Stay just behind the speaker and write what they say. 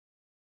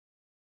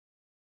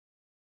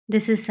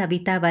This is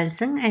Savita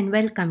Valsang and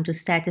welcome to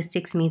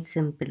Statistics Made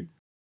Simple.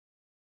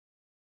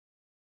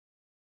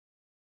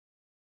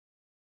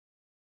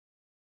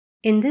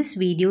 In this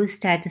video,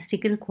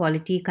 Statistical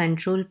Quality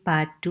Control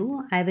Part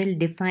 2, I will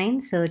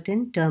define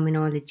certain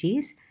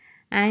terminologies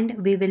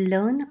and we will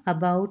learn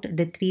about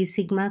the 3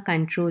 sigma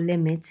control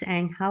limits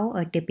and how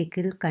a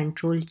typical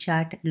control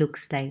chart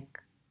looks like.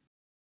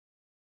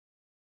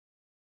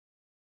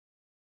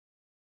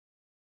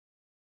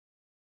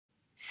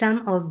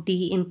 Some of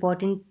the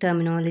important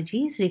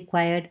terminologies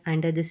required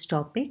under this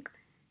topic.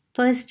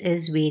 First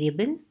is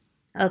variable.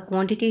 A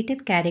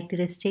quantitative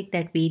characteristic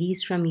that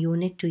varies from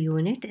unit to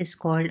unit is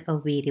called a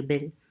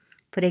variable.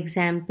 For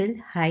example,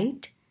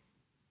 height,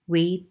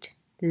 weight,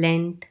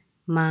 length,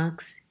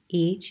 marks,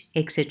 age,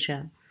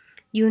 etc.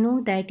 You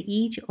know that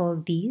each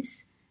of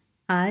these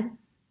are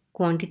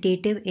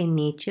quantitative in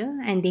nature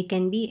and they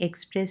can be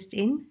expressed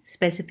in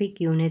specific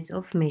units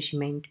of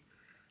measurement.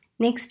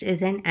 Next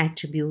is an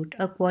attribute.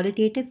 A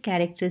qualitative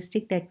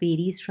characteristic that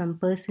varies from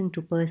person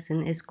to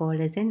person is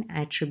called as an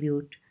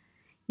attribute.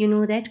 You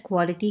know that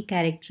quality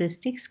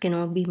characteristics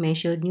cannot be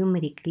measured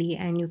numerically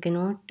and you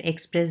cannot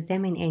express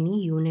them in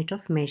any unit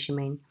of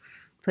measurement.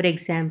 For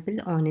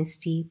example,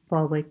 honesty,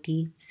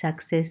 poverty,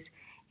 success,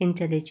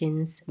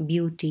 intelligence,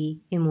 beauty,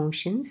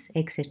 emotions,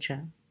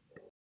 etc.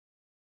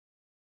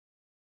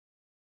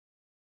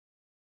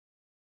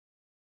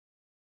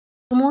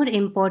 Two more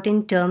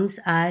important terms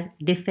are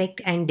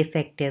defect and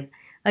defective.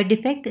 A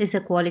defect is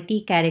a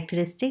quality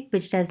characteristic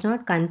which does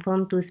not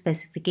conform to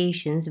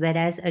specifications,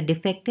 whereas a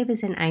defective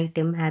is an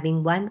item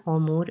having one or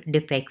more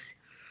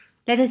defects.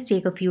 Let us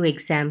take a few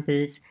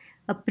examples.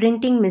 A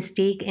printing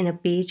mistake in a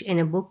page in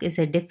a book is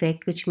a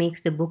defect which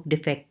makes the book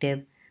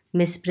defective.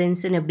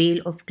 Misprints in a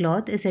bale of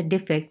cloth is a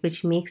defect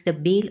which makes the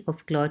bale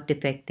of cloth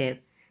defective.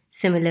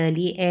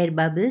 Similarly, air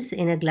bubbles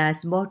in a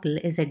glass bottle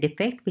is a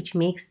defect which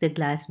makes the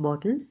glass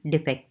bottle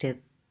defective.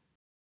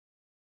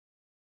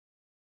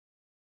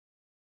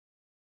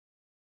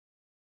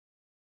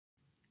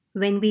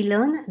 When we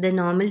learn the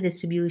normal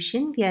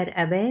distribution, we are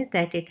aware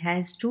that it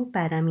has two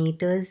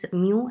parameters,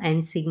 mu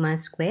and sigma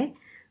square,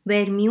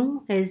 where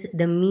mu is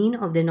the mean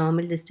of the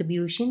normal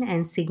distribution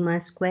and sigma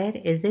square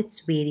is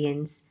its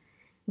variance.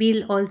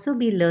 We'll also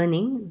be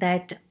learning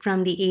that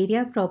from the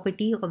area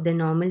property of the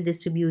normal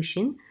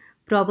distribution,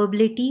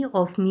 probability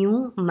of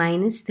mu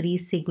minus 3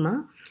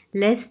 sigma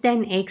less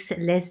than x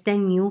less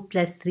than mu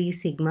plus 3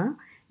 sigma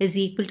is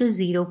equal to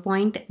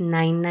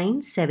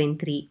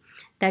 0.9973.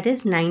 That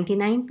is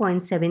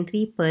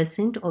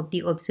 99.73% of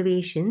the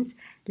observations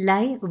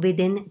lie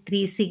within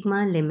 3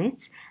 sigma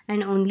limits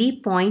and only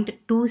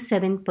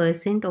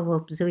 0.27% of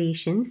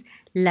observations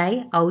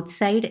lie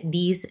outside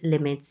these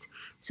limits.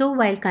 So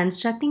while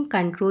constructing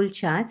control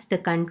charts, the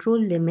control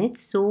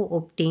limits so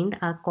obtained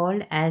are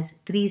called as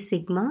 3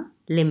 sigma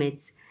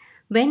limits.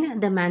 When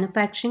the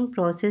manufacturing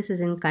process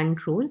is in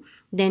control,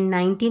 then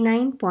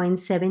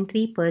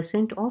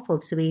 99.73% of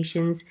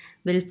observations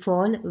will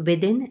fall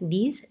within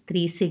these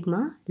 3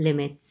 sigma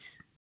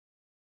limits.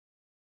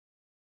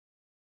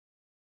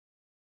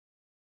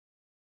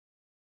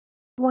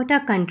 What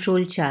are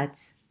control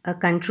charts? A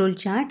control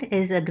chart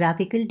is a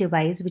graphical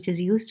device which is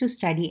used to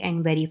study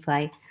and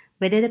verify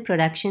whether the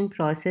production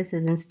process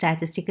is in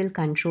statistical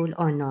control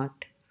or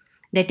not.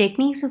 The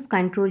techniques of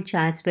control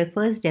charts were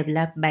first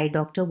developed by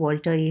Dr.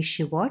 Walter A.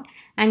 Sheward,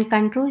 and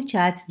control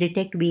charts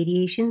detect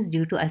variations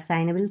due to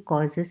assignable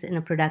causes in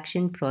a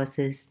production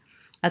process.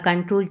 A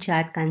control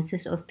chart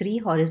consists of 3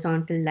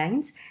 horizontal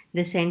lines,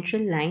 the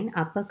central line,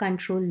 upper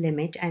control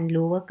limit, and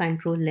lower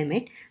control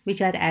limit, which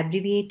are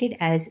abbreviated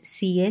as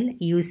CL,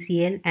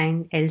 UCL,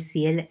 and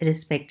LCL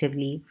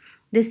respectively.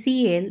 The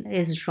CL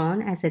is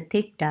drawn as a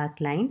thick dark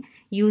line,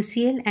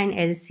 UCL and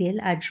LCL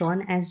are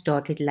drawn as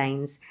dotted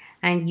lines,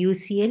 and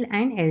UCL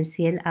and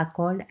LCL are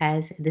called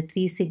as the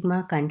 3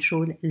 sigma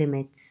control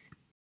limits.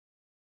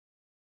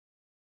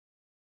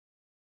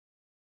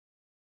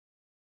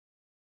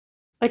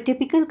 A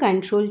typical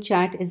control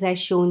chart is as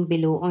shown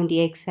below. On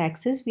the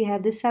x-axis, we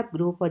have the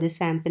subgroup or the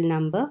sample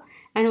number,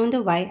 and on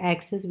the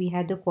y-axis, we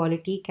have the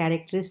quality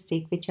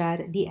characteristic, which are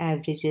the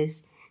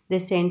averages. The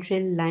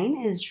central line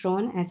is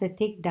drawn as a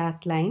thick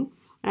dark line,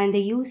 and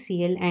the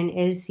UCL and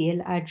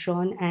LCL are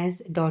drawn as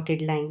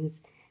dotted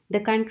lines.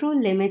 The control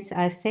limits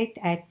are set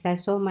at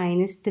plus or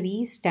minus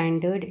 3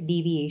 standard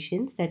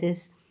deviations, that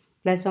is,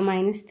 plus or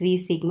minus 3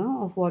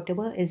 sigma of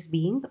whatever is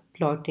being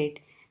plotted.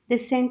 The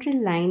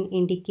central line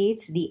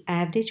indicates the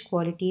average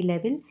quality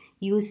level.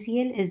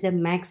 UCL is the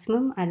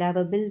maximum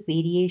allowable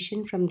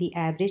variation from the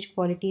average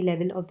quality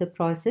level of the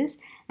process,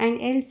 and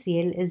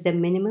LCL is the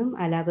minimum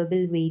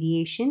allowable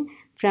variation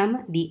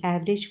from the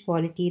average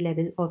quality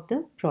level of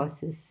the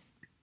process.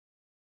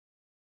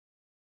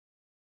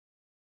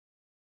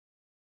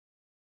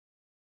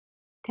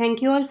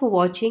 Thank you all for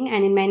watching,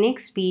 and in my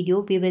next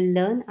video we will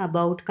learn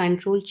about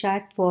control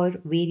chart for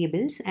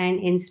variables, and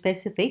in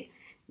specific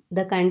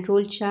the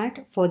control chart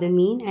for the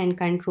mean and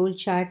control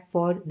chart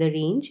for the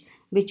range,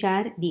 which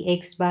are the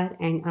X bar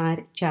and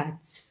R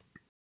charts.